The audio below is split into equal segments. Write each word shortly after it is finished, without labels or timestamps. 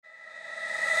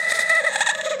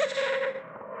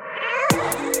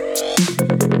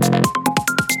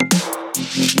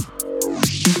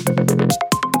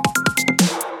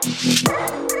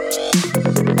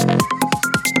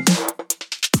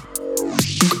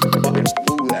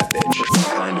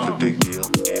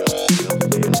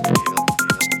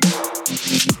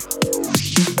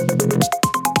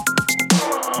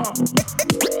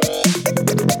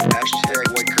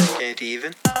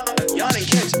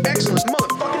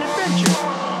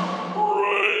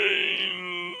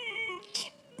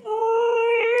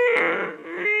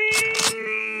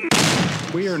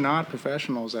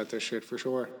Professionals at this shit for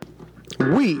sure.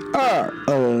 We are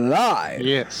alive.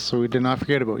 Yes, so we did not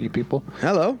forget about you people.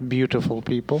 Hello. Beautiful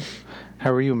people.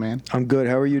 How are you, man? I'm good.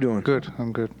 How are you doing? Good.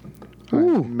 I'm good.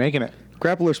 Ooh. I'm making it.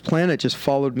 Grappler's Planet just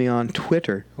followed me on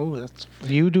Twitter. Oh, that's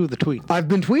you do the tweet. I've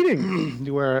been tweeting.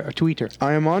 You are a tweeter.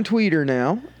 I am on Twitter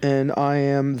now, and I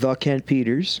am the Kent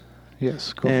Peters.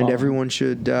 Yes, go and follow everyone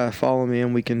should follow me,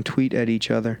 and we can tweet at each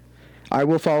other. I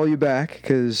will follow you back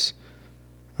because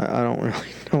I don't really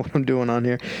know what I'm doing on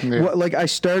here. Yeah. I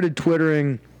started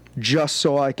Twittering just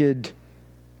so I could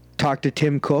talk to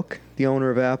Tim Cook, the owner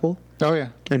of Apple. Oh, yeah.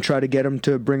 And try to get him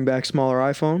to bring back smaller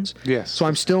iPhones. Yes. So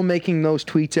I'm still making those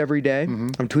tweets every day. Mm-hmm.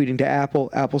 I'm tweeting to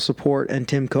Apple support, and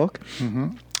Tim Cook. Mm-hmm.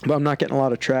 But I'm not getting a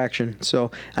lot of traction.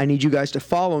 So I need you guys to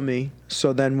follow me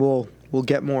so then we'll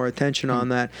get more attention on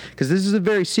that. Because this is a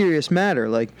very serious matter.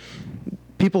 Like,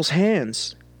 people's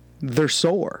hands, they're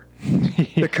sore.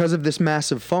 Because of this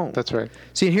massive phone. That's right.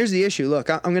 See, and here's the issue.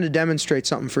 Look, I'm going to demonstrate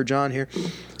something for John here.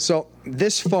 So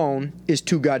this phone is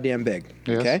too goddamn big.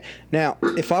 Yes. Okay? Now,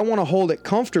 if I want to hold it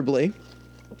comfortably,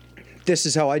 this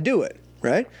is how I do it,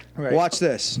 right? Watch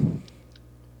this.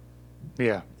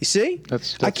 Yeah. You see?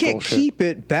 That's I can't bullshit. keep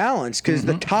it balanced because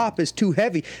the top is too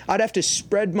heavy. I'd have to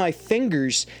spread my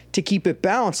fingers to keep it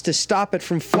balanced to stop it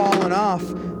from falling off.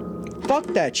 Fuck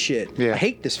that shit. Yeah. I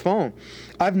hate this phone.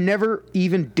 I've never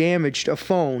even damaged a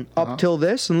phone up till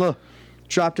this. And look,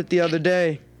 dropped it the other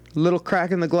day. Little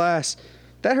crack in the glass.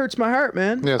 That hurts my heart,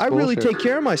 man. Yeah, I really bullshit. take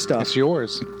care of my stuff. It's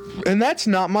yours. And that's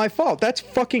not my fault. That's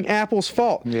fucking Apple's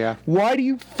fault. Yeah. Why do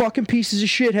you fucking pieces of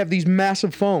shit have these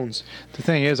massive phones? The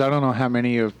thing is, I don't know how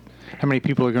many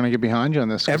people are going to get behind you on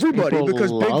this. Everybody, people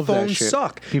because big love that phones shit.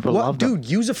 suck. People love them. Dude,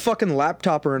 use a fucking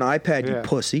laptop or an iPad, Yeah. you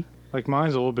pussy. Like,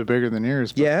 mine's a little bit bigger than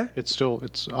yours. But Yeah? It's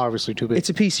obviously too big. It's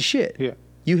a piece of shit. Yeah.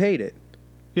 You hate it.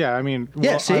 Yeah, I mean,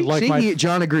 Yeah, well, see,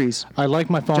 John agrees. I like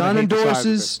my phone. John I hate the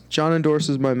size of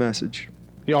endorses my message.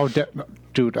 it. Oh,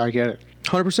 dude, I get it.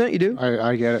 100% you do.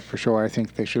 I get it for sure. I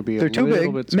think they should be They're a too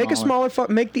little big. bit Make a smaller.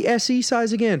 make the SE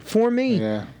size again for me.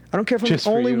 Yeah. I don't care if I'm Just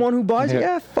the for only you. one who buys it.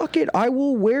 Yeah. Yeah, fuck it. I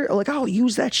will wear it. Like, I'll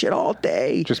use that shit all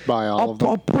day. Just buy all of them.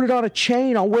 I'll put it on a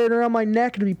chain. I'll wear it around my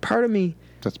neck. It'll be part of me.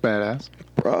 That's badass.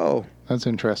 Bro, That's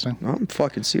interesting. I'm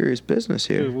fucking serious business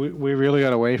here. Dude, we really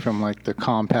got away from like the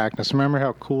compactness. Remember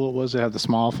how cool it was to have the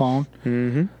small phone?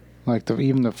 Mm-hmm. Like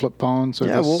even the flip phones. Or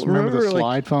Yeah, well, remember the remember, like,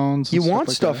 slide phones? You and want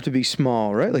like stuff that? to be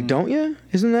small, right? Like, don't you?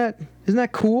 Isn't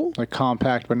that cool? Like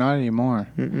compact, but not anymore.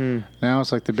 Mm-mm. Now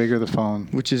it's like the bigger the phone.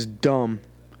 Which is dumb.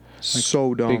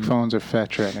 So dumb. Big phones are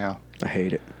fetch right now. I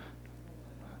hate it.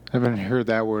 I haven't heard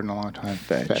that word in a long time.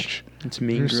 Fetch. It's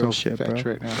mean You're girl so shit, fetch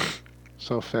bro. right now.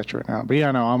 So fetch right now. But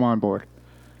yeah, no, I'm on board.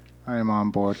 I am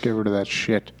on board. Get rid of that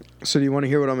shit. So do you want to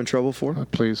hear what I'm in trouble for?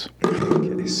 Please.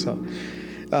 Okay, so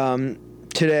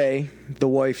today the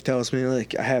wife tells me,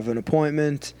 like, I have an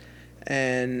appointment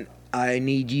and I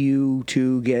need you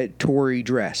to get Tori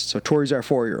dressed. So Tori's our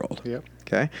 4-year-old. Yep.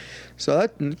 Okay. So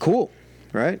that's cool,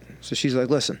 right? So she's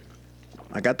like, listen,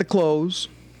 I got the clothes.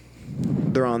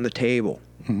 They're on the table.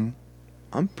 Mm-hmm.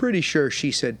 I'm pretty sure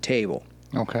she said table.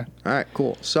 Okay. All right,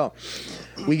 cool. So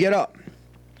we get up.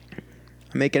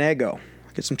 I make an Eggo.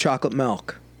 Get some chocolate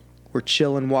milk. We're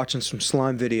chilling, watching some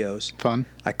slime videos. Fun.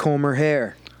 I comb her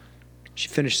hair. She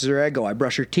finishes her Eggo. I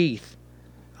brush her teeth.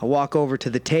 I walk over to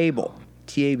the table.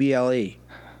 Table.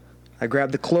 I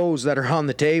grab the clothes that are on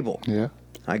the table. Yeah.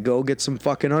 I go get some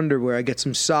fucking underwear. I get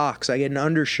some socks. I get an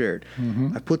undershirt.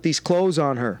 Mm-hmm. I put these clothes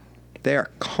on her. They are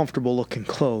comfortable looking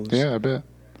clothes. Yeah, I bet.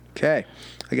 Okay.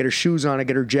 I get her shoes on. I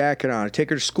get her jacket on. I take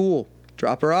her to school.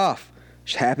 Drop her off.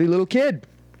 She's a happy little kid.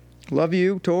 Love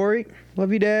you, Tori.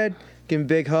 Love you, Dad. Give him a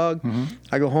big hug. Mm-hmm.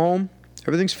 I go home.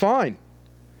 Everything's fine.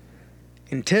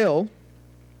 Until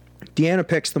Deanna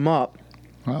picks them up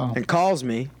Uh-oh. and calls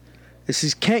me. It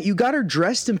says, Kent, you got her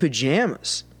dressed in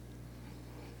pajamas.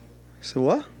 I said,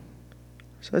 what?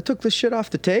 So I took the shit off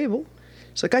the table.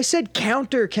 It's like, I said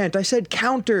counter, Kent. I said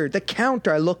counter. The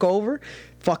counter. I look over.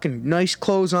 Fucking nice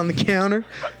clothes on the counter.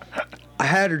 I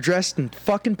had her dressed in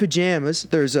fucking pajamas.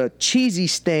 There's a cheesy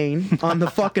stain on the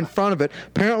fucking front of it.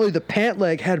 Apparently the pant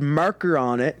leg had marker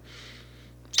on it.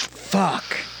 Fuck.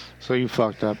 So So you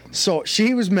fucked up. So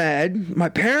she was mad. My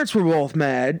parents were both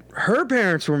mad. Her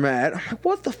parents were mad. I'm like,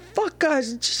 what the fuck,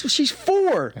 guys? She's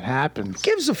 4. It happens.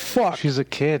 Gives a fuck. She's a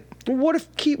kid. What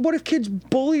if kids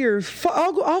bully her?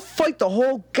 I'll fight the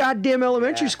whole goddamn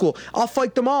elementary school. I'll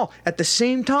fight them all at the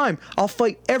same time. I'll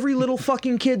fight every little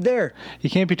fucking kid there. You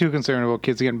can't be too concerned about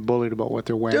kids getting bullied about what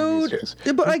they're wearing these days.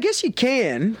 But I guess you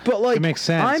can. But like, It makes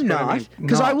sense, I'm but I not, mean,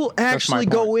 because no, I will that's my actually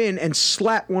go in and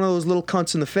slap one of those little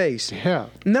cunts in the face. Yeah.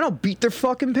 And then I'll beat their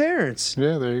fucking parents.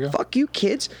 Yeah, there you go. Fuck you,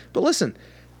 kids. But listen,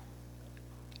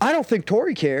 I don't think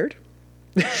Tori cared.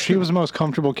 She was the most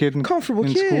comfortable kid in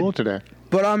school today.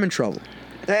 But I'm in trouble.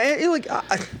 Like,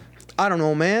 I don't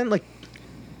know, man. Like,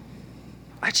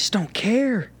 I just don't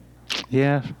care.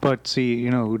 Yeah, but see, you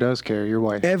know who does care? Your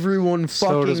wife. Everyone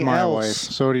fucking So does my else. wife.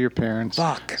 So do your parents.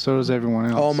 Fuck. So does everyone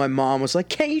else. Oh, my mom was like,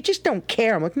 "Can't you just don't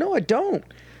care?" I'm like, "No, I don't."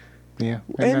 Yeah.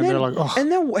 And then they're like, oh.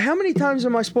 And then how many times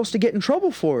am I supposed to get in trouble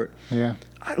for it? Yeah.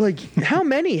 Like, how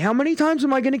many? How many times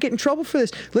am I going to get in trouble for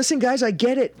this? Listen, guys, I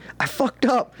get it. I fucked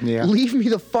up. Yeah. Leave me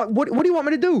the fuck. What do you want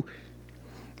me to do?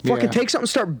 Fucking Yeah. take something and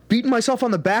start beating myself on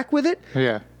the back with it?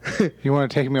 Yeah. You want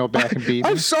to take me all back and beat me?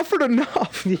 I've suffered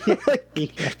enough.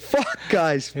 Like, fuck,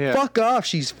 guys. Yeah. Fuck off.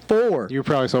 She's 4. You're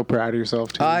probably so proud of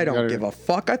yourself, too. I don't give a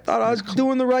fuck. I thought I was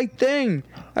doing the right thing.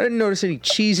 I didn't notice any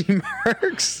cheesy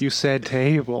marks. You said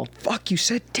table. Fuck, you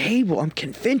said table. I'm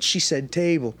convinced she said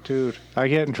table. Dude, I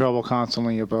get in trouble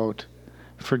constantly about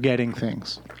forgetting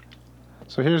things.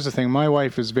 So here's the thing. My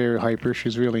wife is very hyper.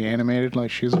 She's really animated.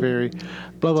 Like, she's very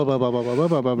blah, blah, blah, blah, blah, blah,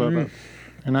 blah, blah, blah, blah.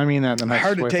 And I mean that in the nicest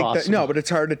Hard to way take possible. that. No, but it's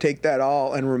hard to take that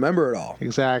all and remember it all.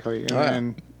 Exactly. And Oh, yeah.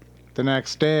 then the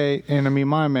next day, and I mean,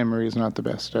 my memory is not the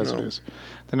best as it is.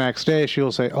 The next day,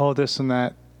 she'll say, oh, this and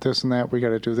that, we got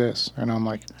to do this. And I'm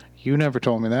like, you never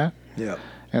told me that. Yeah.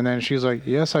 And then she's like,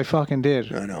 yes, I fucking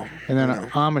did. I know. And then I know.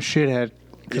 I'm a shithead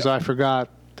because Yeah. I forgot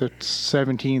the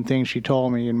 17 things she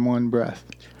told me in one breath.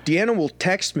 Deanna will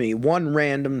text me one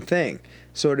random thing.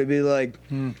 So it'd be like,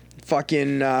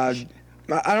 fucking, I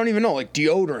don't even know, like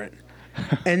deodorant.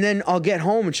 And then I'll get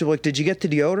home and she'll be like, did you get the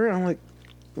deodorant? I'm like,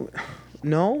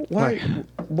 no? Why?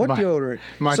 What deodorant?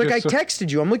 It's like, I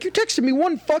texted you. I'm like, you texted me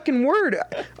one fucking word.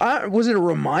 Was it a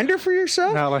reminder for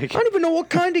yourself? No, like- I don't even know what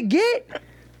kind to get.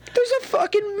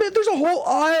 There's a whole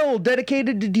aisle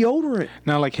dedicated to deodorant.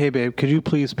 Now, like, hey, babe, could you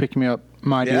please pick me up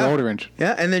my deodorant?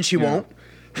 Yeah, and then she won't.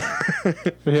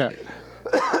 Yeah.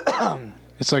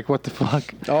 It's like, what the fuck?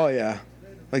 Oh yeah,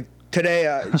 like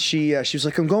today she was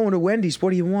like, I'm going to Wendy's.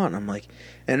 What do you want? I'm like,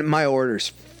 and my order's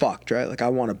fucked, right? Like I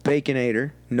want a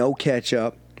Baconator, no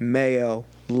ketchup, mayo,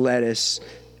 lettuce,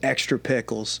 extra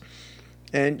pickles.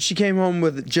 And she came home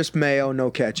with just mayo,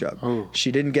 no ketchup. Oh.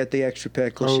 She didn't get the extra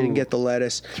pickles. She didn't get the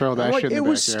lettuce. Throw that I'm like, shit in the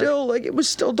backyard. it was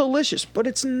still delicious, but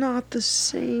it's not the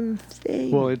same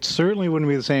thing. Well, it certainly wouldn't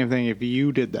be the same thing if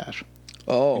you did that.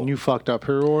 Oh. And you fucked up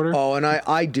her order. Oh, and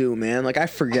I do, man. Like, I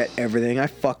forget everything. I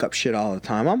fuck up shit all the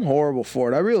time. I'm horrible for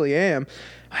it. I really am.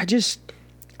 I just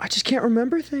can't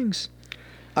remember things.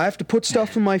 I have to put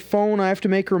stuff in my phone. I have to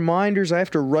make reminders. I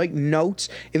have to write notes.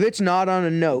 If it's not on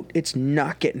a note, it's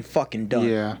not getting fucking done.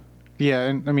 Yeah. Yeah,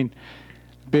 and I mean,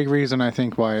 big reason I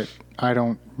think why I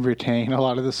don't retain a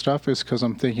lot of this stuff is because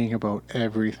I'm thinking about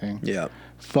everything. Yeah.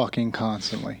 Fucking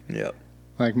constantly. Yeah.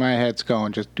 Like, my head's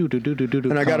going just do.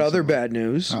 And I got other bad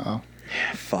news. Uh-oh.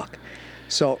 Fuck.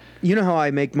 So, you know how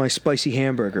I make my spicy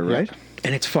hamburger, right? Yep.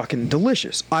 And it's fucking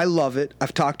delicious. I love it.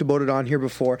 I've talked about it on here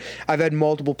before. I've had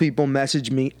multiple people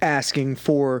message me asking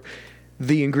for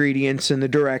the ingredients and the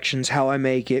directions, how I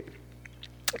make it.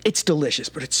 It's delicious,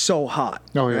 but it's so hot.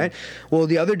 Oh, yeah. Right? Well,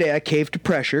 the other day I caved to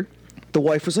pressure. The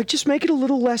wife was like, just make it a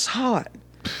little less hot.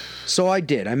 So I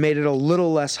did. I made it a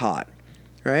little less hot.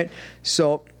 Right?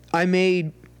 So I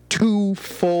made 2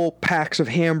 full packs of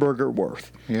hamburger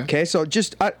worth. Yeah. Okay, so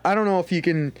just I don't know if you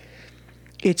can.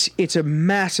 It's a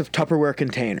massive Tupperware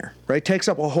container, right? Takes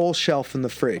up a whole shelf in the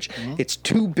fridge. Mm-hmm. It's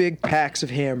 2 big packs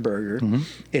of hamburger.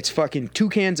 It's fucking 2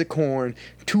 cans of corn,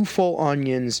 2 full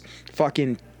onions,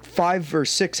 fucking 5 or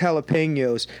 6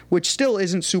 jalapenos, which still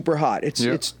isn't super hot. It's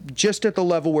Yep. it's just at the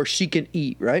level where she can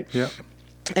eat, right? Yeah.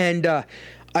 And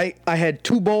I had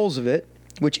 2 bowls of it,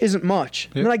 which isn't much.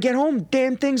 Yep. And then I get home,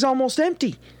 damn thing's almost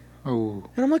empty. Oh.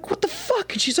 And I'm like, what the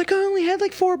fuck? And she's like, I only had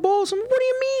like 4 bowls. I'm like, what do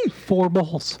you mean? 4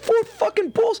 bowls. 4 fucking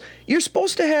bowls? You're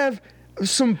supposed to have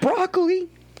some broccoli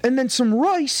and then some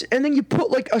rice, and then you put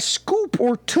like a scoop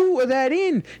or 2 of that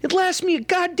in. It lasts me a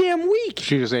goddamn week.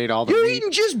 She just ate all the You're meat.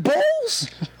 eating just bowls?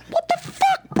 What the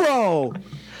fuck, bro?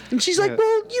 And she's like, Yeah.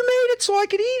 well, you made it so I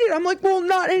could eat it. I'm like, well,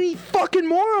 not any fucking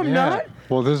more, I'm not.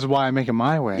 Well, this is why I make it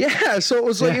my way. Yeah, so it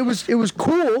was like it was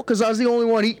cool because I was the only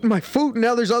one eating my food, and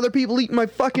now there's other people eating my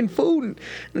fucking food, and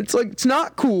it's like it's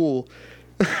not cool.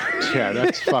 Yeah,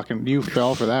 that's fucking. You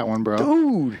fell for that one, bro.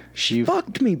 Dude, she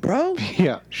fucked me, bro.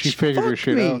 Yeah, she figured her fucked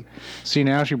shit me. out. See,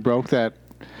 now she broke the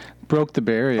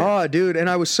barrier. Oh, dude, and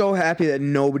I was so happy that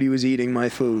nobody was eating my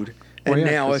food, and Well,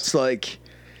 yeah, now 'cause- it's like,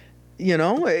 you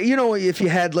know, if you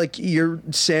had like your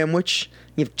sandwich.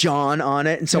 You have John on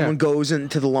it, and someone Yeah. goes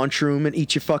into the lunchroom and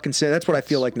eats your fucking sandwich. That's what I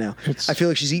feel like now. I feel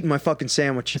like she's eating my fucking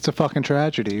sandwich. It's a fucking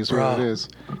tragedy, is what it is.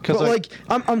 But like,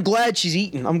 I'm glad she's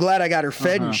eating. I'm glad I got her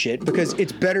fed and shit because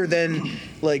it's better than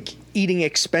like eating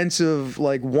expensive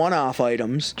like one-off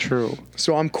items. True.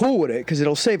 So I'm cool with it because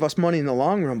it'll save us money in the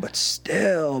long run. But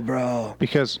still, bro.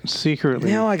 Because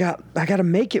secretly, Now I got to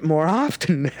make it more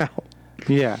often now.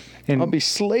 yeah, and I'll be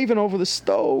slaving over the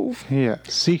stove. yeah,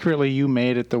 secretly you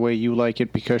made it the way you like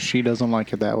it because she doesn't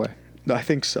like it that way. I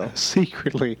think so.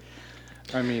 Secretly,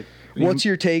 I mean, What's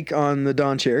your take on the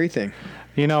Don Cherry thing?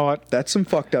 you know what? That's some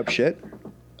fucked up shit.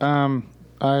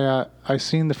 I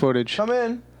seen the footage. Come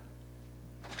in.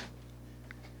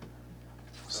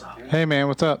 Hey man,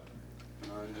 what's up?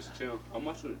 Just chill. How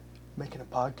much would Making a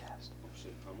podcast.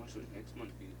 how much would next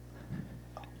month be?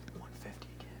 150.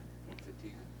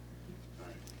 150.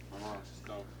 Alright. My mom's just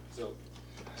gone. So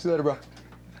See you later, bro.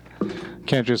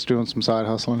 Can't just doing some side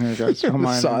hustling here, guys. Don't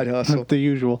mind Side hustle. the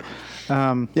usual.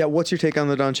 Yeah, what's your take on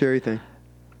the Don Cherry thing?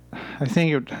 I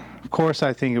think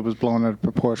it was blown out of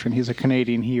proportion. He's a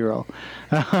Canadian hero.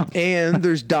 And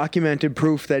there's documented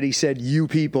proof that he said "you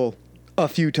people" a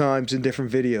few times in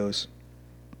different videos.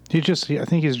 I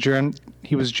think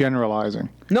he was generalizing.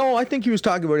 No, I think he was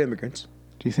talking about immigrants.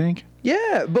 Do you think?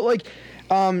 Yeah, but like,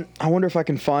 I wonder if I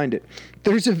can find it.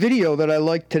 There's a video that I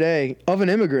liked today of an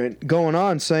immigrant going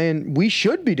on saying we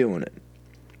should be doing it.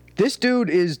 This dude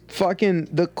is fucking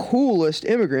the coolest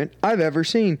immigrant I've ever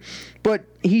seen. But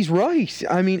he's right.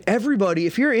 I mean, everybody,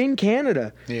 if you're in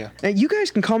Canada, Yeah. and you guys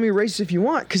can call me a racist if you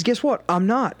want, because guess what? I'm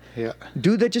not. Yeah.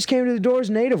 Dude that just came to the door is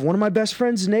native. One of my best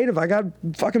friends is native. I got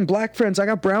fucking black friends. I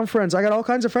got brown friends. I got all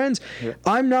kinds of friends. Yeah.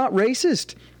 I'm not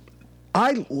racist.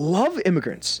 I love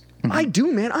immigrants. I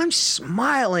do, man. I'm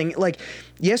smiling. Like,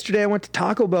 yesterday I went to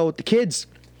Taco Bell with the kids,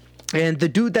 and the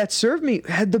dude that served me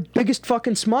had the biggest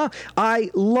fucking smile. I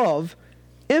love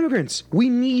immigrants. We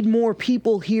need more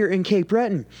people here in Cape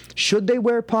Breton. Should they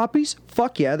wear poppies?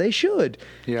 Fuck yeah, they should.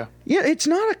 Yeah. Yeah, it's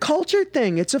not a culture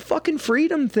thing. It's a fucking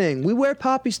freedom thing. We wear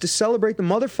poppies to celebrate the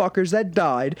motherfuckers that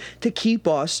died to keep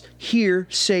us here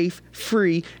safe,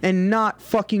 free, and not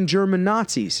fucking German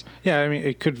Nazis. Yeah, I mean,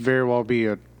 it could very well be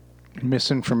a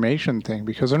misinformation thing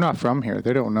because they're not from here.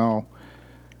 They don't know.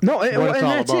 No, and What it's all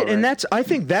that's about, it. And right? I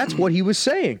think that's what he was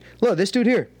saying. Look, this dude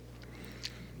here.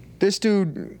 This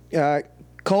dude,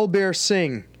 Colbert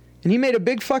Singh. And he made a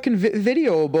big fucking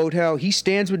video about how he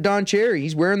stands with Don Cherry.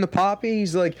 He's wearing the poppy.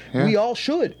 He's like, Yeah. we all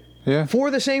should. Yeah. For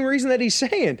the same reason that he's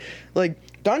saying. Like,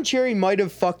 Don Cherry might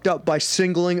have fucked up by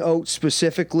singling out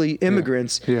specifically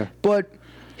immigrants. Yeah. But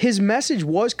his message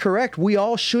was correct. We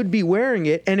all should be wearing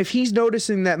it. And if he's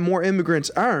noticing that more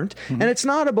immigrants aren't, and it's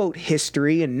not about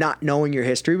history and not knowing your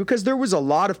history, because there was a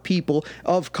lot of people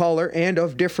of color and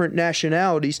of different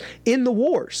nationalities in the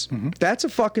wars. That's a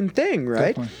fucking thing,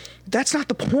 right? Definitely. That's not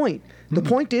the point. The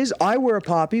point is, I wear a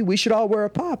poppy. We should all wear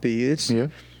a poppy. It's, Yeah.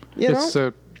 you know? It's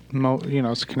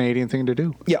it's a Canadian thing to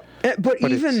do. Yeah, but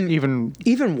But it's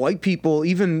even white people,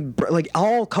 even like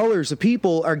all colors of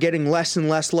people are getting less and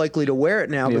less likely to wear it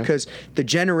now Yeah. because the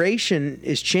generation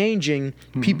is changing.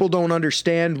 People don't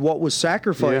understand what was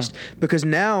sacrificed because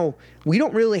now we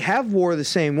don't really have war the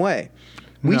same way.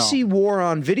 We No. see war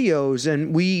on videos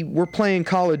and we're playing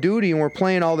Call of Duty and we're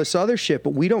playing all this other shit,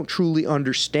 but we don't truly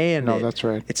understand No, it. that's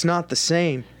right. It's not the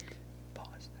same.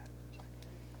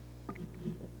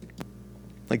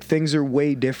 Like, things are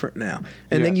way different now.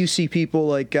 And then Yes. you see people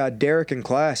like Derek in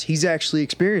class. He's actually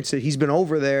experienced it. He's been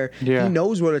over there. Yeah. He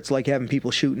knows what it's like having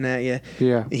people shooting at you.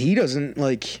 Yeah. He doesn't,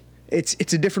 like, it's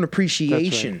a different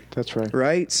appreciation. That's right.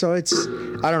 Right? So it's,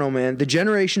 I don't know, man. The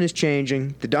generation is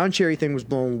changing. The Don Cherry thing was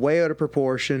blown way out of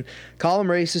proportion. Call him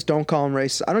racist, don't call him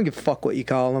racist. I don't give a fuck what you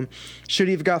call him. Should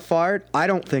he have got fired? I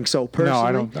don't think so,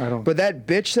 personally. I don't. But that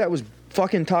bitch that was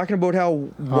fucking talking about how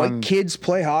white On- kids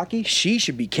play hockey, she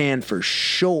should be canned for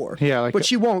sure. Yeah, like- but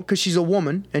she won't because she's a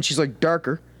woman and she's like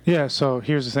darker. Yeah, so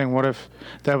here's the thing. What if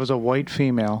that was a white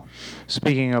female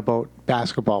speaking about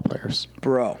basketball players?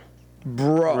 Bro.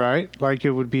 Right? Like, it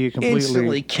would be a completely...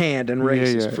 Instantly canned and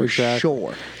racist yeah, for exactly.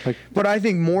 sure. Like- But I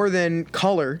think more than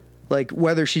color, like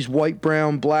whether she's white,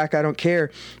 brown, black, I don't care.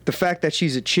 The fact that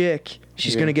she's a chick,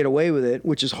 She's Yeah. going to get away with it,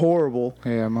 which is horrible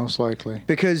Yeah, most likely.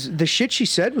 because the shit she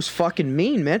said was fucking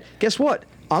mean, man. Guess what?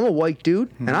 I'm a white dude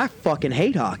and I fucking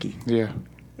hate hockey. Yeah.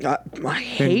 I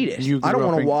hate it. You I don't grew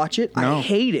want up to in- watch it. No. I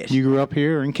hate it. You grew up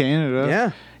here in Canada.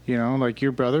 Yeah. You know, like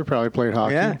your brother probably played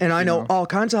hockey. Yeah, and I you know all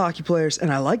kinds of hockey players,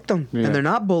 and I like them, Yeah. and they're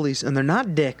not bullies, and they're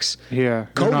not dicks. Yeah.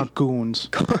 Cody. They're not goons.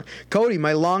 Cody,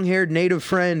 my long-haired native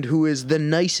friend, who is the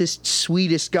nicest,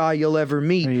 sweetest guy you'll ever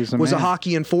meet, He's a was a man.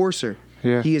 hockey enforcer.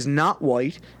 Yeah. He is not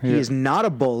white. He Yeah. is not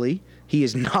a bully. He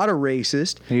is not a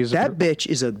racist. He's a that bitch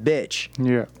is a bitch.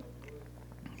 Yeah.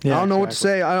 Yeah. I don't know what to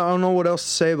exactly. say. I don't know what else to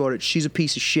say about it. She's a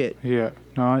piece of shit. Yeah.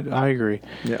 No, I agree.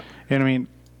 Yeah. And I mean,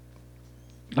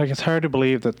 like, it's hard to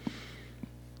believe that.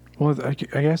 Well, I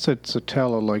guess it's a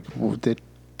tell of like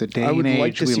the day I would and age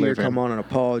like to we see her live come in, on and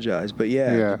apologize, but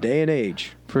yeah, Yeah. the day and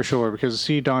age. for sure. Because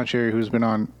see Don Cherry, who's been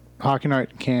on Hockey Night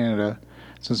in Canada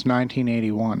since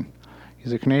 1981.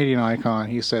 He's a Canadian icon.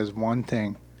 He says one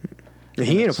thing.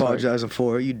 He ain't It's like- apologizing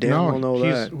for it. You damn well know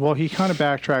that. Well, he kind of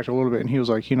backtracked a little bit, and he was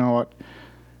like, you know what?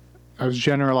 I was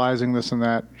generalizing this and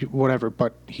that, whatever,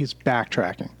 but he's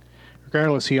backtracking.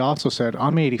 Regardless, he also said,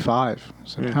 I'm 85. I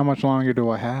said, how much longer do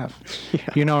I have?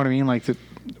 You know what I mean? Like,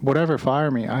 whatever,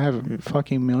 fire me. I have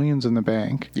fucking millions in the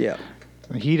bank. Yeah.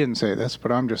 He didn't say this,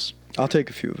 but I'm just, I'll take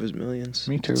a few of his millions.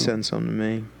 Me too. Send some to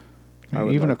me. I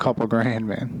would even like a couple grand,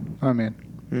 man. I'm in.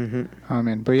 Mm-hmm. I'm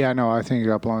in. But yeah, no, I think it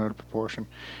got blown out of proportion.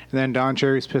 And then Don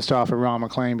Cherry's pissed off at Ron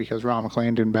McLean because Ron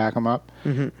McLean didn't back him up.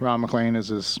 Mm-hmm. Ron McLean is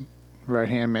his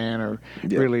right-hand man, or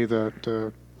Yeah. really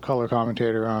the color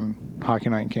commentator on Hockey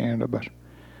Night in Canada. But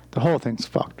the whole thing's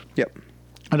fucked. Yep.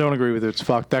 I don't agree with it. It's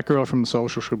fucked. That girl from the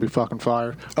social should be fucking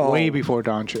fired Oh. way before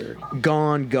Don Cherry.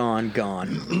 Gone.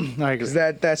 I agree. 'Cause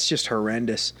that's just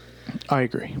horrendous. I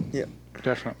agree. Yeah.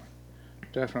 Definitely.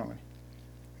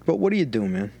 But what do you do,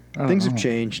 man? I don't Things know. have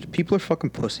changed. People are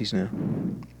fucking pussies now.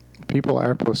 People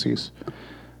are pussies.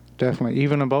 Definitely.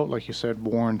 Even about, like you said,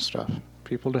 war and stuff.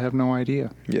 People have no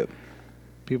idea. Yep.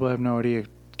 People have no idea.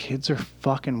 Kids are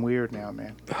fucking weird now,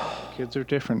 man. Kids are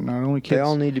different. Not only kids. They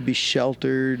all need to be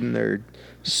sheltered, and they're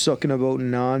sucking about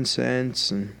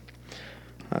nonsense, and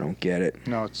I don't get it.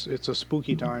 No, it's a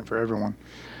spooky time for everyone.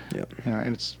 Yep.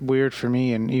 And it's weird for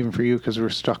me and even for you because we're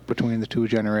stuck between the two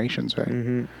generations, right?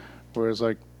 Mm-hmm. Whereas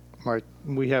like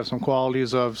we have some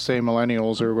qualities of, say,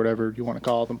 millennials or whatever you want to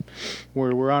call them,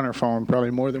 where we're on our phone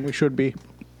probably more than we should be,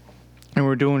 and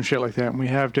we're doing shit like that, and we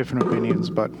have different opinions,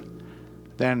 but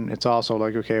then it's also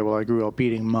like, okay, well, I grew up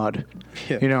eating mud.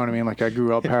 Yeah. You know what I mean? Like I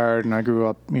grew up hard, and I grew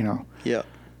up, Yeah.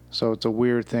 So it's a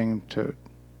weird thing to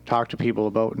talk to people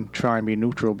about and try and be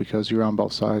neutral because you're on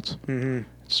both sides. Mm-hmm.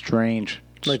 It's strange.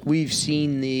 Like, we've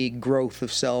seen the growth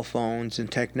of cell phones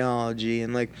and technology,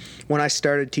 and like when I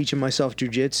started teaching myself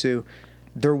jujitsu,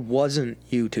 there wasn't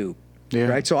YouTube. Yeah.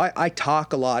 Right. So I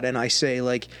talk a lot, and I say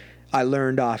like I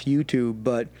learned off YouTube,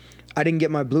 but I didn't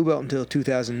get my blue belt until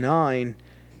 2009.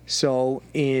 So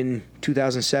in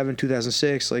 2007,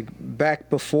 2006, like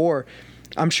back before,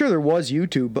 I'm sure there was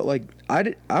YouTube, but like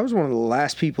I was one of the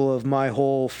last people of my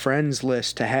whole friends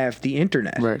list to have the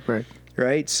internet. Right.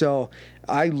 Right? So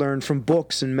I learned from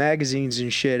books and magazines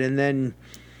and shit. And then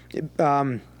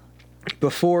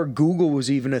before Google was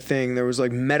even a thing, there was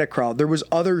like Metacrowd. There was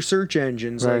other search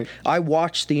engines. Right. Like I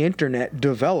watched the internet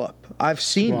develop. I've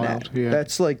seen Wild, that. yeah.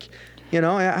 That's like,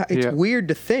 it's Yeah. weird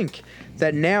to think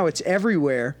that now it's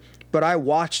everywhere, but I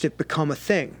watched it become a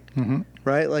thing. Mm-hmm.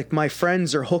 Right? Like my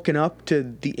friends are hooking up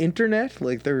to the internet.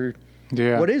 Like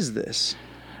Yeah. what is this?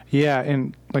 Yeah,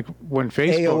 and like when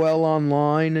Facebook, AOL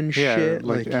online and yeah, shit.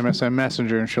 like MSN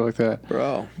Messenger and shit like that.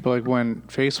 bro. But like when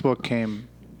Facebook came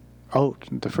out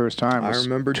the first time, I was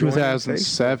remember joining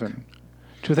 2007.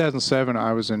 2007,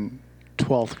 I was in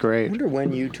 12th I grade. wonder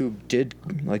when YouTube did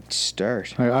like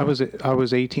start. I was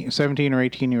 17 or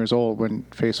 18 years old when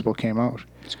Facebook came out.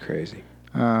 It's crazy.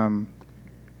 Yeah,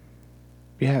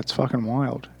 it's fucking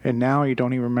wild. And now you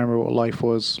don't even remember what life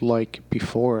was like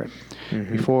before it.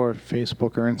 Mm-hmm. Before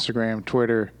Facebook or Instagram,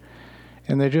 Twitter.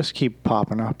 And they just keep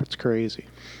popping up. It's crazy.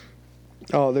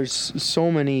 Oh, there's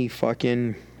so many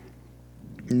fucking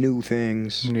new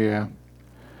things. Yeah.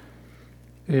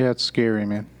 Yeah, it's scary,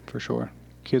 man, for sure.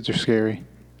 Kids are scary.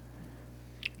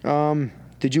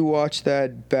 Did you watch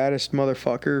that baddest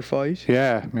motherfucker fight?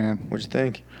 Yeah, man. What'd you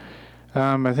think?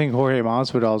 I think Jorge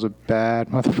Masvidal's a bad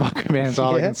motherfucker, man. That's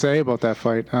all I Yeah. can say about that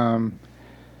fight. Yeah,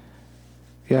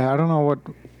 I don't know what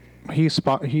he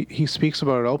speaks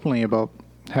about it openly, about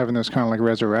having this kind of like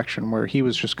resurrection where he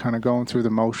was just kind of going through the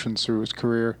motions through his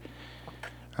career.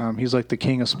 He's like the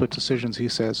king of split decisions, he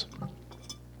says.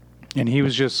 And he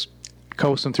was just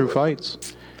coasting through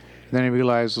fights. Then he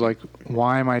realized, like,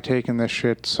 why am I taking this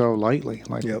shit so lightly?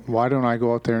 Like, Yep. why don't I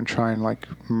go out there and try and, like,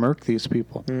 murk these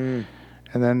people? Mm.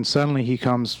 And then suddenly he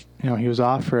comes, he was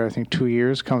off for, I think, 2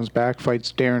 years, comes back,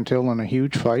 fights Darren Till in a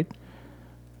huge fight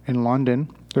in London,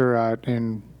 or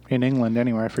in England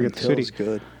anyway, I forget the city. Till's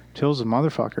good. Till's a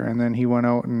motherfucker. And then he went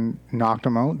out and knocked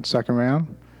him out in the second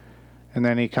round. And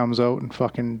then he comes out and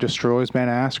fucking destroys Ben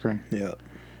Askren, Yeah,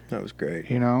 that was great.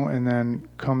 and then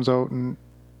comes out and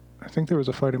I think there was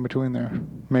a fight in between there.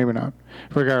 Maybe not.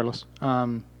 Regardless.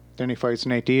 Then he fights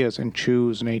Nate Diaz and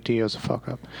chews Nate Diaz the fuck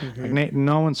up. Like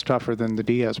no one's tougher than the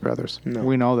Diaz brothers. No.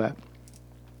 We know that.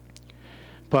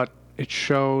 But it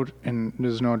showed, and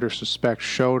there's no disrespect,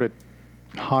 showed a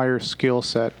higher skill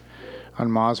set on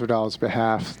Masvidal's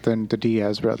behalf than the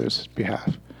Diaz brothers'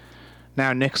 behalf.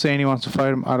 Now, Nick's saying he wants to fight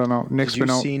him. I don't know. Nick's Did you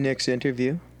been out see Nick's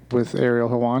interview? with Ariel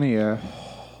Helwani.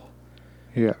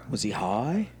 Yeah. Was he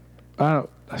high? I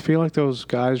feel like those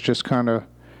guys just kind of...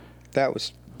 That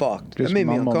was fucked. That Just made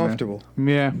me mumble, man. uncomfortable.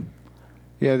 Yeah.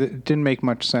 Yeah, it didn't make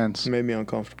much sense. It made me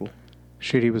uncomfortable.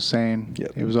 Shit he was saying.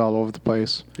 Yep. It was all over the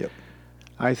place. Yep.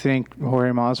 I think Jorge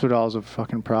Masvidal is a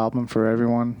fucking problem for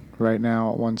everyone right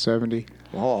now at 170.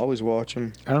 I'll always watch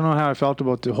him. I don't know how I felt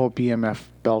about the whole BMF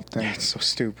belt thing. It's so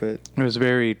stupid. It was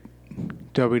very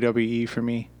WWE for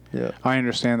me. Yeah. I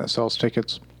understand that sells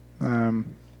tickets. I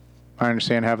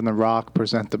understand having The Rock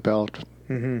present the belt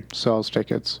sells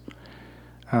tickets.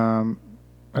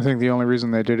 I think the only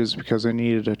reason they did is because they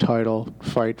needed a title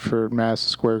fight for Madison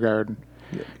Square Garden.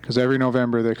 Because every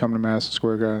November they come to Madison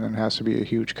Square Garden and it has to be a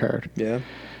huge card. Yeah.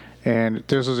 And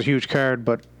this was a huge card,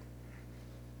 but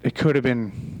it could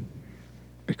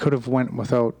have went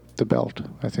without the belt.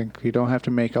 I think you don't have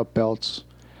to make up belts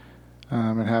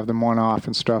and have them one off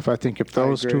and stuff. I think if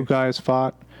those agree. two guys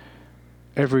fought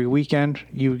every weekend,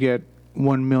 you get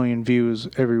 1 million views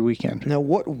every weekend. Now,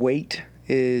 what weight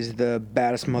is the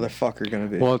baddest motherfucker going to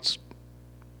be? Well,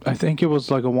 I think it was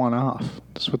like a one-off.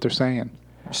 That's what they're saying.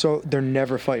 So they're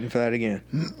never fighting for that again.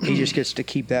 He just gets to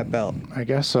keep that belt. I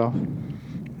guess so.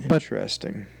 But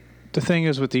Interesting. the thing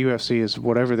is with the UFC is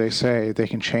whatever they say, they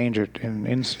can change it in an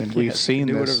instant. Yeah, We've they seen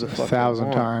can do this whatever the fuck they 1,000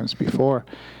 want. times before.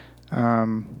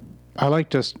 I like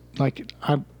just like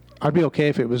I'd be okay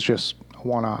if it was just a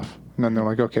one-off, and then they're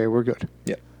like, okay, we're good.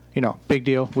 Yep. Big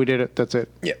deal. We did it. That's it.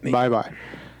 Yep, me. Bye bye.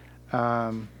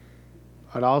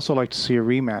 I'd also like to see a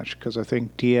rematch because I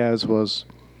think Diaz was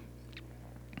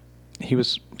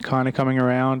kind of coming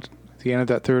around. At the end of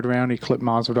that third round, he clipped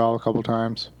Masvidal a couple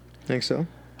times. Think so?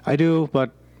 I do,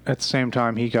 but at the same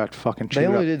time, he got fucking chewed They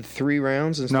only up. did 3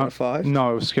 rounds instead of 5?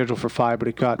 No, it was scheduled for 5, but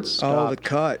it got stopped. Oh, the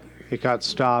cut. It got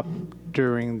stopped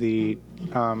during the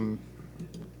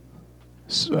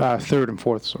third and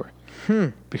fourth, sorry.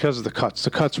 Because of the cuts.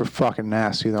 The cuts were fucking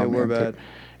nasty, though. They were man. bad.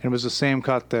 And it was the same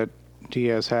cut that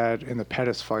Diaz had in the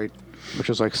Pettis fight, which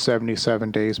was like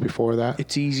 77 days before that.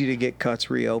 It's easy to get cuts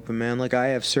reopen, man. Like, I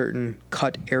have certain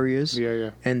cut areas, Yeah.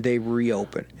 and they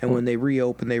reopen. And when they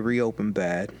reopen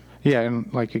bad. Yeah,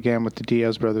 and like again with the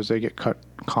Diaz brothers, they get cut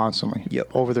constantly.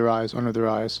 Yep. Over their eyes, under their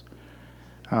eyes.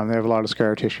 They have a lot of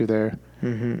scar tissue there.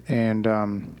 Mm-hmm. And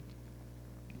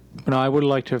I would have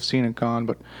liked to have seen it gone,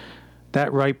 but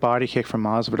that right body kick from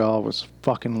Masvidal was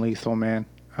fucking lethal, man.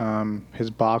 His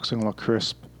boxing looked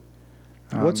crisp.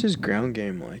 What's his ground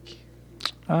game like? Do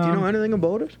you know Um, anything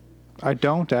about it? I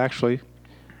don't actually.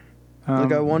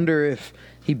 Like, I wonder if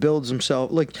he builds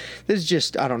himself. Like, this is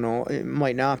just, I don't know, it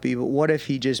might not be, but what if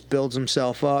he just builds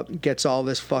himself up, gets all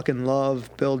this fucking love,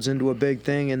 builds into a big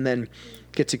thing, and then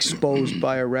gets exposed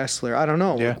by a wrestler? I don't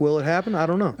know. Yeah. Like, will it happen? I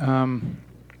don't know.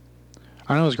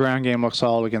 I know his ground game looks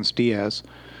solid against Diaz.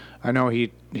 I know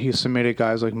he submitted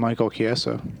guys like Michael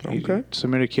Chiesa. He Okay.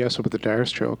 submitted Chiesa with the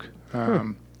Darius choke.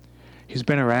 He's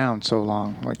been around so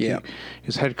long. Like Yeah.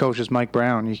 his head coach is Mike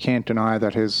Brown. You can't deny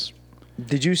that his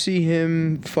Did you see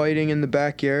him fighting in the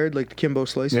backyard, like the Kimbo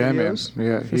Slice videos? man.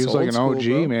 Yeah, he That's was like old an school, OG,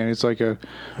 bro. man. He's like a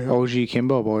Yeah. OG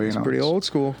Kimbo boy. It's pretty old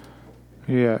school.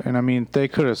 Yeah, and I mean they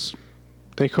could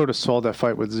have sold that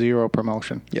fight with zero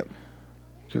promotion. Yep.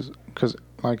 Because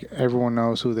like everyone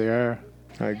knows who they are.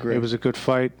 I agree. It was a good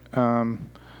fight.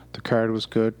 The card was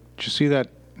good. Did you see that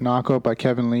knockout by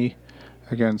Kevin Lee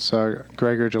against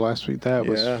Gregor Gillespie? That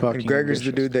was fucking and Gregor's the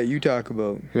vicious. dude that you talk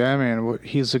about. Yeah, man.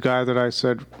 He's the guy that I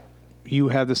said you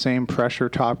had the same pressure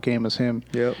top game as him.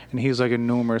 Yep. And he's like a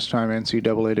numerous time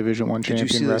NCAA Division I Did champion you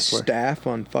see wrestler. the staff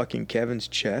on fucking Kevin's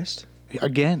chest?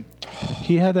 Again,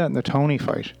 he had that in the Tony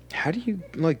fight. How do you,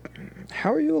 like,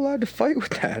 how are you allowed to fight with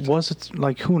that? Was it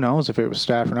like who knows if it was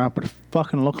staff or not? But it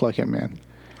fucking looked like it, man.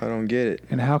 I don't get it.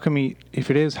 And how come he? If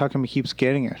it is, how come he keeps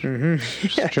getting it? Mm-hmm.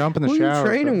 Just jump in the Who shower. are you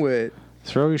training bro. with?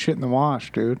 Throw your shit in the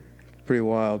wash, dude. Pretty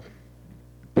wild.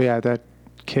 But yeah, that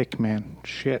kick, man,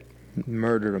 shit.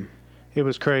 Murdered him. It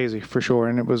was crazy for sure,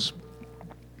 and it was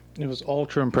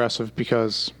ultra impressive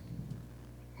because,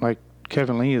 like,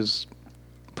 Kevin Lee is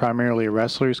primarily a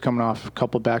wrestler. He's coming off a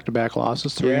couple back-to-back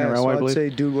losses, 3 in a row, so I I'd believe. say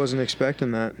dude wasn't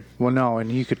expecting that. Well, no,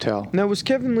 and you could tell. Now, was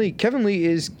Kevin Lee... Kevin Lee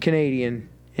is Canadian,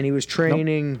 and he was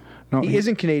training... No, he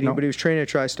isn't Canadian, no. but he was training at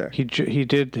TriStar. He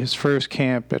did his first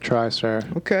camp at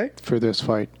TriStar Okay, for this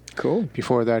fight. cool.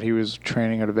 Before that, he was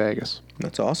training at Vegas.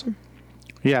 That's awesome.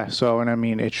 Yeah, so, and I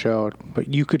mean, it showed. But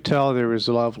you could tell there was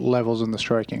levels in the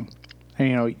striking. And,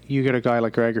 you know, you get a guy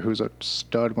like Gregor who's a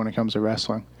stud when it comes to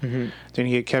wrestling. Mm-hmm. Then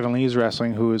you get Kevin Lee's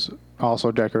wrestling, who is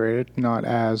also decorated, not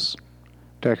as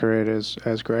decorated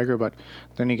as Gregor, but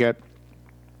then you get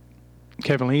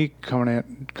Kevin Lee coming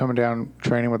down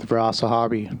training with Vrasa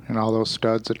Hobby and all those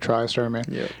studs at TriStar, man.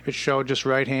 Yeah. It showed just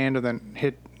right hand and then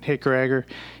hit Gregor.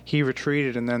 He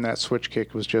retreated, and then that switch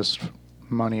kick was just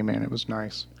money, man. It was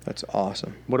nice. That's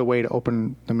awesome. What a way to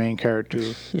open the main card,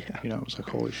 too. Yeah. You know, it was like,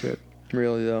 holy shit.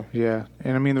 Really, though. Yeah.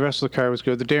 And I mean, the rest of the card was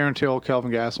good. The Darren Till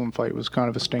Kelvin Gastelum fight was kind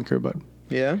of a stinker, but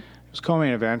Yeah? it was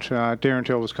co-main event. Darren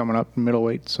Till was coming up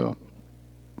middleweight, so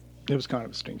it was kind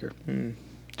of a stinker. Mm.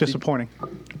 Disappointing.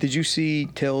 Did you see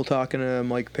Till talking to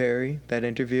Mike Perry, that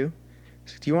interview?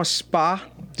 He's like, do you want spa?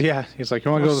 Yeah. He's like,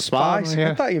 you want to go to the spa? He's like,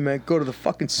 Yeah, I thought you meant go to the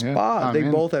fucking spa. I'm they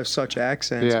in. both have such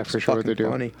accents. Yeah, It's for sure fucking they do.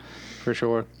 Funny. for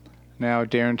sure. Now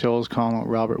Darren Till is calling out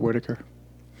Robert Whitaker.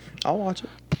 I'll watch it.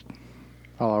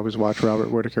 I'll always watch Robert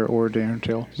Whitaker or Darren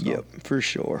Till. So. Yep, for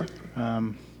sure.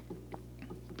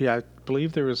 Yeah, I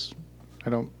believe there was... I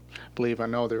know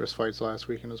there was fights last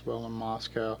weekend as well in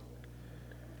Moscow.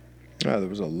 Oh, there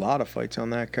was a lot of fights on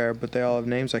that card, but they all have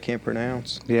names I can't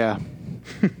pronounce. Yeah.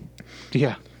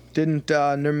 Yeah. Didn't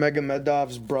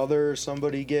Nurmagomedov's brother or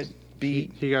somebody get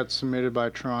beat? He got submitted by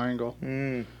Triangle.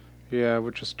 Mm, Yeah,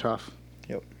 which is tough.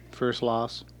 Yep. First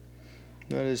loss.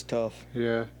 that is tough.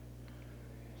 Yeah.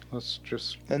 Let's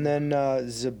just... And then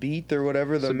Zabit or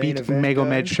whatever, the main Zabit event Magomed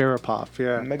guy. Sharapov.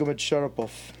 Yeah. Magomed Sharapov.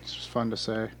 It's just fun to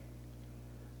say.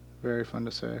 Very fun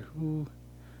to say. Ooh.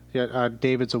 Yeah,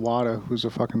 David Zawada, who's a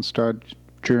fucking stud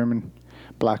German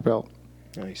black belt,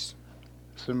 Nice.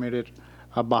 submitted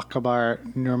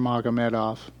Abakabar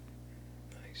Nurmagomedov.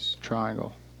 Nice.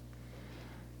 Triangle.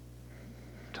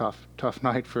 Tough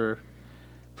night for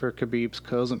Khabib's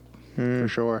cousin, for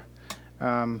sure.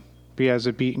 But yeah,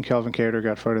 Zabit and Kelvin Cater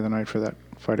got fight of the night for that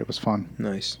fight. It was fun.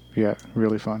 Nice. Yeah,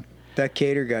 really fun. That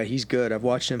Cater guy, he's good. I've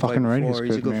watched him Fucking fight right, before.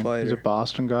 he's He's good, a good man. fighter. He's a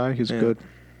Boston guy. He's Yeah. good.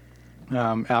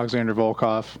 Alexander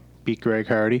Volkov beat Greg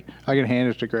Hardy. I can hand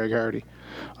it to Greg Hardy.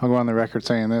 I'll go on the record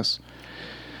saying this.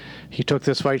 He took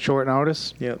this fight short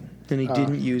notice. Yep. And he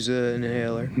didn't use an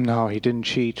inhaler. No, he didn't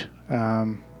cheat.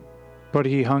 But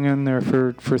he hung in there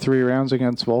for 3 rounds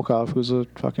against Volkov, who's a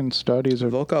fucking stud. He's a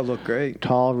Volkov looked great.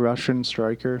 tall Russian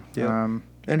striker. Yeah.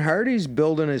 And Hardy's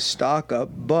building his stock up,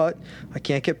 but I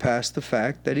can't get past the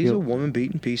fact that he's He'll- a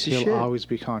woman-beaten piece of He'll shit. always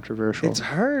be controversial. It's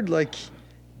hard, like,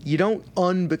 you don't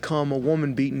unbecome a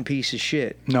woman-beaten piece of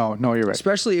shit. No, you're right.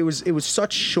 Especially, it was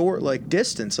such short, like,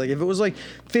 distance. Like, if it was, like,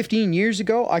 15 years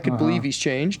ago, I could believe he's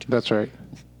changed. That's right.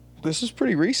 This is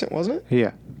pretty recent, wasn't it?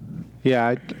 Yeah.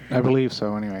 Yeah, I believe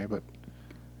so anyway. But,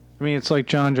 I mean, it's like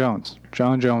John Jones.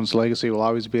 John Jones' legacy will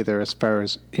always be there as far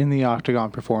as in the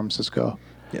octagon performances go.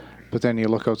 Yep. But then you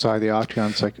look outside the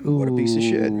octagon, it's like, ooh. What a piece of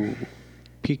shit.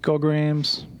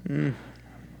 Picograms.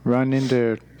 Run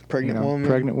into Pregnant woman,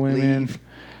 pregnant women. leave.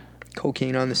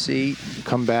 Cocaine on the seat.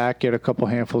 Come back, get a couple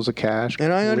handfuls of cash.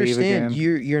 And I leave understand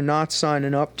again. you're not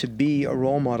signing up to be a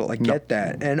role model. I get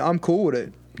that. And I'm cool with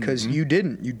it because you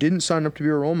didn't. You didn't sign up to be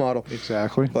a role model.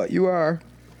 Exactly. But you are.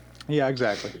 Yeah,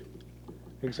 exactly.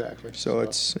 Exactly. So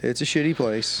it's a shitty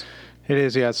place. It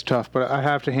is, yeah, it's tough, but I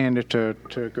have to hand it to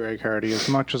Greg Hardy. As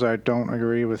much as I don't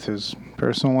agree with his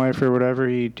personal life or whatever,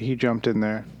 he jumped in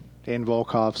there in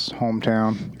Volkov's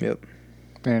hometown Yep.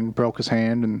 and broke his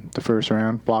hand in the first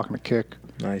round, blocking a kick.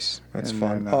 Nice. That's And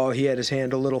fun. then, Oh, he had his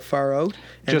hand a little far out.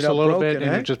 Ended Just a up little broken, bit,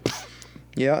 and eh? it just...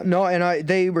 Yeah. No, and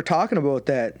they were talking about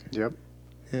that. Yep,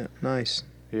 Yeah. Nice.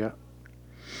 yeah.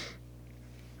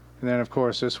 And then, of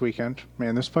course, this weekend.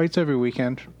 Man, there's fights every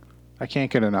weekend. I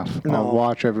can't get enough. No. I'll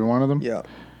watch every one of them. Yeah.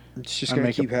 It's just I gonna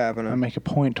make keep happening. I make a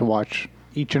point to watch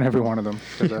each and every one of them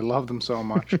because I love them so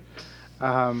much.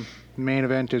 Main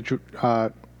event is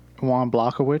Juan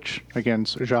Blachowicz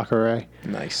against Jacare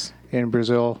Nice. in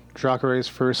Brazil. Jacare's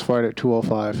first fight at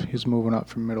 205. He's moving up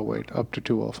from middleweight up to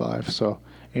 205. So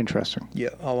interesting. Yeah,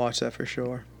 I'll watch that for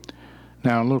sure.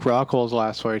 Now, in Luke Rockhold's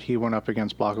last fight, he went up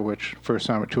against Blachowicz first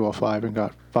time at 205 and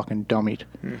got fucking dummied.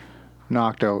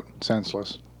 Knocked out,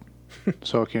 senseless.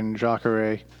 So can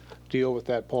Jacare deal with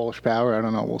that Polish power. I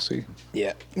don't know. We'll see.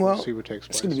 Yeah. We'll Well, see what takes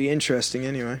place. it's going to be interesting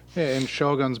anyway. Yeah, and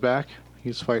Shogun's back.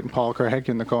 He's fighting Paul Craig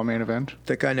in the co-main event.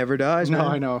 That guy never dies, No, man.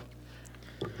 I know.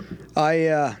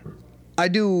 I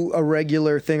do a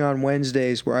regular thing on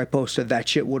Wednesdays where I post a That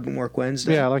Shit Wouldn't Work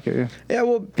Wednesday. Yeah, I like it. Yeah. Yeah,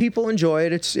 well, people enjoy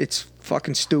it. It's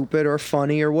fucking stupid or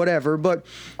funny or whatever, but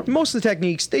most of the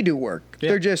techniques, they do work. Yeah.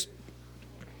 They're just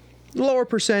lower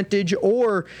percentage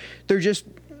or they're just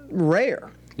rare,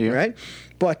 Yeah. right?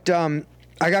 But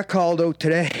I got called out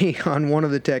today on one of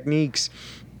the techniques,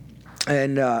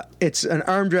 and it's an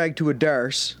arm drag to a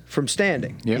darce from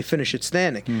standing. Yeah. You finish it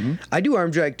standing. I do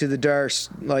arm drag to the darce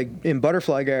like in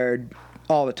butterfly guard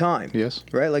all the time. Yes.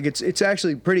 Right? Like it's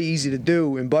actually pretty easy to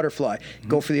do in butterfly.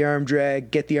 Go for the arm drag,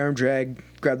 get the arm drag,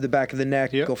 grab the back of the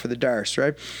neck, Yep. go for the darce,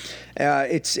 right?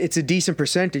 It's a decent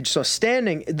percentage. So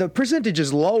standing, the percentage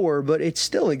is lower, but it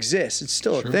still exists. It's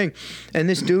still a thing. And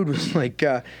this dude was like,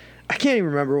 I can't even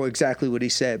remember exactly what he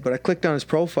said, but I clicked on his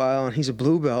profile and he's a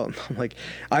blue belt. And I'm like,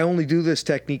 I only do this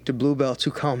technique to blue belts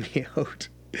who call me out.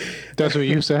 That's what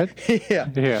you said? Yeah.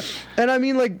 Yeah. And I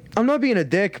mean, like, I'm not being a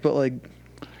dick, but like,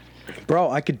 bro,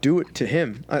 I could do it to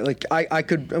him.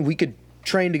 We could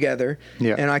train together,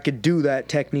 Yeah. and I could do that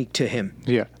technique to him.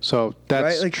 Yeah. So that's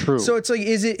Right? Like, true. So it's like,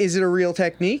 is it a real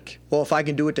technique? Well, if I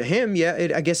can do it to him, yeah,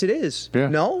 I guess it is. Yeah.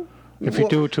 No? If you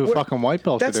do it to a fucking white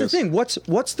belt, That's it the is. thing.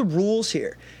 What's the rules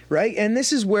here, right? And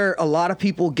this is where a lot of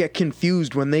people get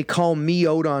confused when they call me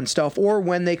out on stuff or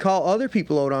when they call other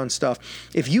people out on stuff.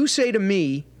 If you say to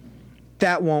me,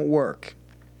 that won't work,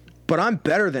 but I'm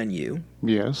better than you,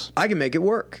 Yes. I can make it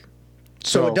work.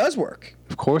 So it does work.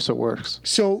 Of course it works.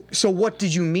 So what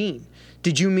did you mean?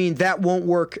 Did you mean that won't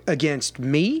work against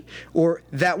me, or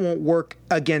that won't work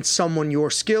against someone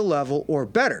your skill level or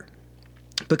better?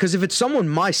 Because if it's someone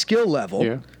my skill level,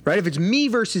 Yeah. right? If it's me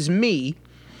versus me,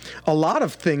 a lot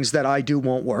of things that I do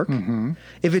won't work. Mm-hmm.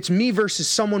 If it's me versus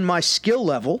someone my skill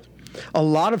level, a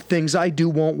lot of things I do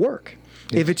won't work.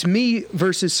 If it's me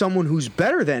versus someone who's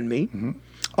better than me,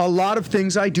 a lot of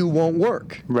things I do won't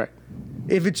work. Right.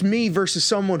 If it's me versus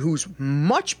someone who's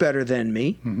much better than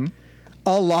me,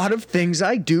 a lot of things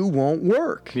I do won't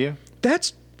work. Yeah.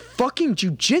 That's fucking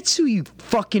jujitsu, you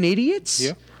fucking idiots.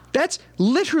 Yeah. That's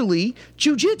literally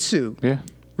jujitsu. Yeah.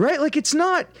 Right? Like, it's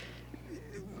not,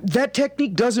 that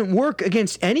technique doesn't work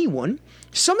against anyone.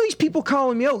 Some of these people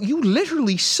calling me out, you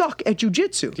literally suck at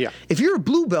jujitsu. Yeah. If you're a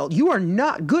blue belt, you are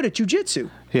not good at jujitsu.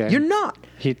 Yeah. You're not.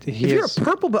 He If you're is- a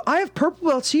purple belt, I have purple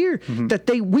belts here that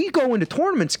we go into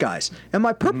tournaments, guys, and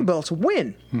my purple belts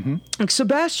win. Like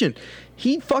Sebastian,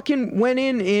 he fucking went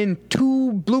in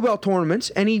 2 blue belt tournaments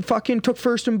and he fucking took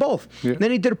first in both. Yeah.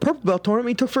 Then he did a purple belt tournament,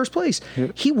 he took first place. Yeah.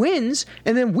 He wins,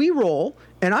 and then we roll,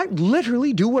 and I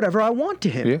literally do whatever I want to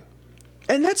him. Yeah.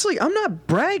 And that's like, I'm not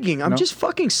bragging. I'm No. just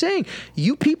fucking saying,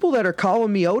 you people that are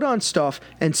calling me out on stuff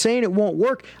and saying it won't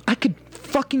work, I could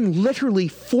fucking literally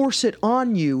force it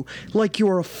on you like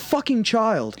you're a fucking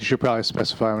child. You should probably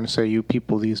specify when you say you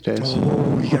people these days.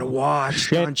 Oh, you gotta watch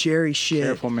Shit. Don Cherry shit.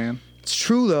 Careful, man. It's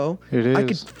true though. It I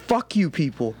could is. fuck you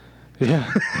people.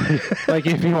 Yeah. Like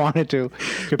if you wanted to.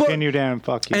 Continue down and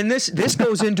fuck you. And this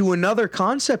goes into another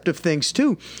concept of things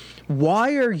too.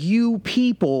 Why are you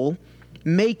people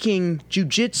making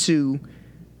jujitsu,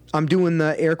 I'm doing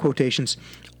the air quotations,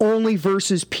 only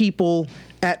versus people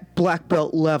at black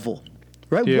belt level?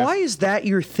 Right? Yeah. Why is that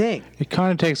your thing? It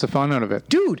kind of takes the fun out of it.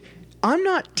 Dude, I'm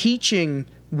not teaching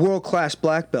world-class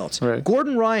black belts. Right.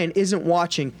 Gordon Ryan isn't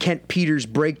watching Kent Peters'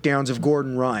 breakdowns of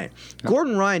Gordon Ryan.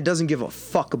 Gordon Ryan doesn't give a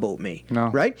fuck about me. No.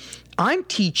 Right? I'm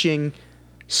teaching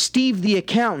Steve the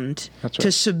accountant That's to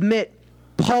right. submit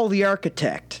Paul the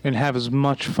architect. And have as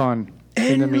much fun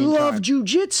in the And meantime. love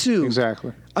jujitsu.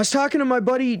 Exactly. I was talking to my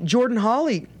buddy Jordan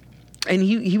Hawley, and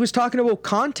he was talking about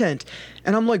content,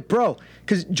 and I'm like, bro,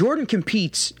 because Jordan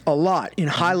competes a lot in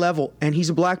high level, and he's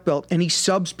a black belt, and he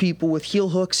subs people with heel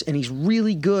hooks, and he's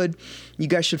really good. You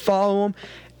guys should follow him.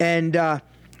 And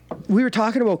we were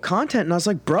talking about content, and I was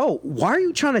like, bro, why are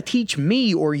you trying to teach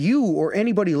me or you or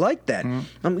anybody like that?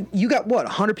 You got, what,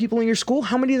 100 people in your school?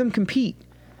 How many of them compete?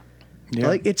 Yeah.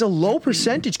 Like, it's a low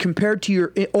percentage compared to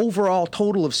your overall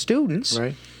total of students.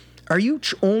 Right. Are you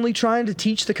only trying to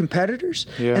teach the competitors?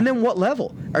 Yeah. And then what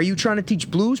level? Are you trying to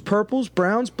teach blues, purples,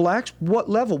 browns, blacks? What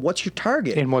level? What's your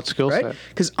target? In what skill set?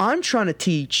 Because I'm trying to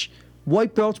teach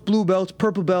white belts, blue belts,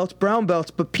 purple belts, brown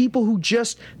belts, but people who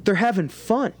just, they're having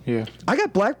fun. Yeah. I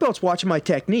got black belts watching my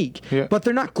technique, Yeah. but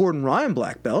they're not Gordon Ryan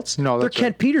black belts. No, they're that's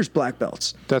Kent right. Peters black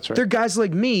belts. That's right. They're guys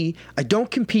like me. I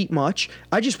don't compete much.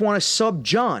 I just want to sub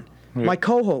John. my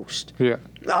co-host. Yeah.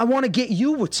 I want to get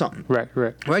you with something. Right.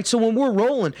 Right? So when we're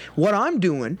rolling, what I'm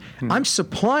doing, I'm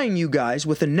supplying you guys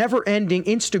with a never-ending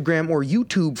Instagram or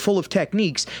YouTube full of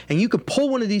techniques, and you can pull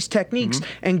one of these techniques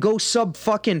and go sub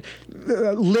fucking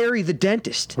Larry the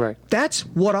dentist. Right. That's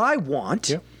what I want.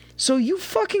 Yep. So you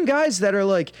fucking guys that are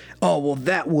like, oh, well,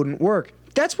 that wouldn't work.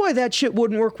 That's why that shit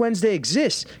wouldn't work Wednesday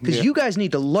exists. Because Yeah. you guys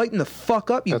need to lighten the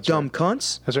fuck up, you That's dumb right.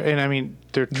 cunts. That's right. And I mean,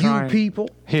 they're trying. You people.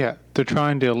 Yeah, they're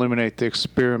trying to eliminate the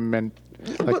experiment.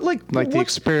 But like the what's-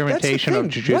 experimentation that's of the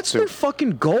thing. jiu-jitsu. What's their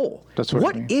fucking goal? That's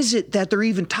what I mean. is it that they're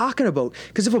even talking about?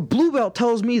 Because if a blue belt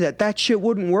tells me that shit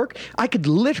wouldn't work, I could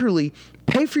literally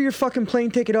pay for your fucking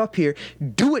plane ticket up here,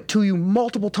 do it to you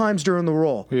multiple times during the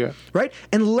roll. Yeah. Right?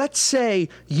 And let's say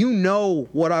you know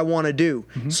what I want to do.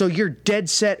 So you're dead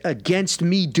set against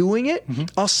me doing it.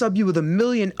 I'll sub you with a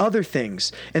million other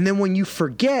things. And then when you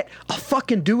forget, I'll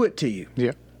fucking do it to you.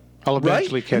 Yeah. I'll Right?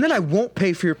 eventually catch And then I you. won't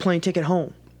pay for your plane ticket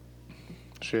home.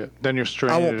 Shit. Then you're I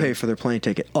stranded. won't pay for their plane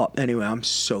ticket up. Anyway, I'm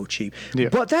so cheap. Yeah.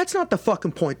 But that's not the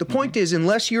fucking point. The point is,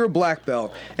 unless you're a black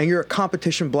belt and you're a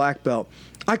competition black belt,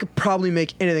 I could probably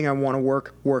make anything I want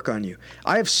to work on you.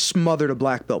 I have smothered a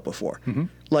black belt before.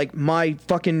 Like my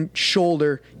fucking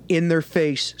shoulder in their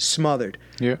face smothered.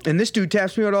 Yeah. And this dude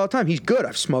taps me out all the time. He's good.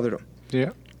 I've smothered him.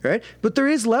 Yeah. Right? But there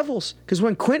is levels. Because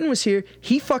when Quentin was here,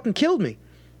 he fucking killed me.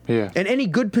 Yeah. And any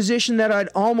good position that I'd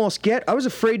almost get, I was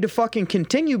afraid to fucking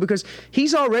continue because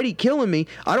he's already killing me.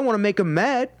 I don't want to make him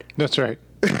mad. That's right.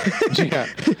 Yeah.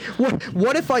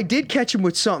 What if I did catch him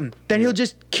with something? Then he'll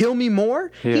just kill me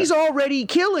more? Yeah. He's already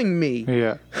killing me.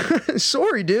 Yeah.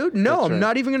 Sorry, dude. No, That's I'm right.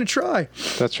 not even going to try.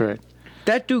 That's right.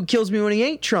 That dude kills me when he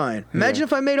ain't trying. Imagine Yeah.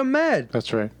 if I made him mad.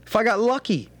 That's right. If I got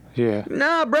lucky. Yeah.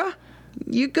 Nah, bruh.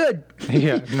 You good.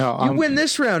 Yeah. No. You win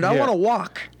this round. I yeah. want to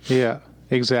walk. Yeah.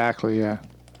 Exactly. Yeah.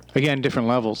 Again, different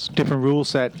levels, different rule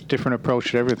set, different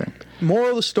approach to everything. Moral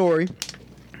of the story,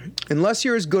 unless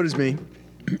you're as good as me,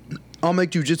 I'll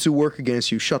make jujitsu work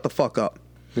against you. Shut the fuck up.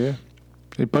 Yeah.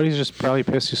 Your buddy's just probably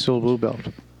pissed he's still a blue belt.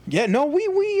 Yeah, no,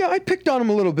 I picked on him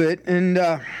a little bit, and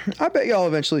I bet y'all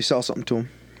eventually sell something to him.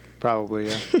 Probably.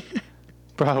 Yeah.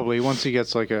 Probably. Once he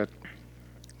gets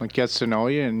gets to know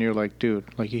you, and you're like, dude,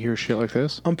 like you hear shit like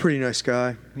this. I'm a pretty nice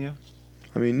guy. Yeah.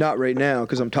 I mean, not right now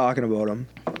because I'm talking about him.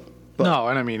 But- No,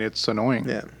 and I mean it's annoying.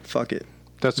 Yeah, fuck it.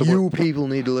 That's the You word. people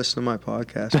need to listen to my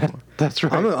podcast more. That's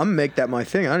right. I'm gonna make that my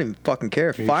thing. I don't even fucking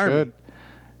care. You Fire should. me.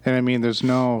 And I mean, there's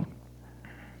no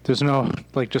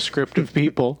like descriptive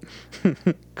people,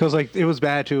 because like it was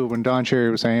bad too when Don Cherry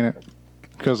was saying it,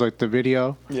 because like the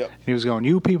video, Yep. he was going,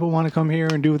 "You people want to come here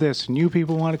and do this, and you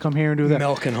people want to come here and do that."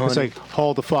 Milk and It's honey. like,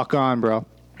 hold the fuck on, bro.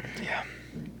 Yeah.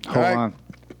 Hold All right. on.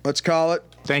 Let's call it.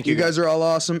 Thank you, You guys are all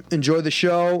awesome. Enjoy the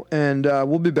show, and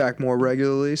we'll be back more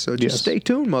regularly. So just Yes. stay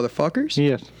tuned, motherfuckers.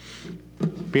 Yes.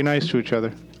 Be nice to each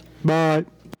other. Bye.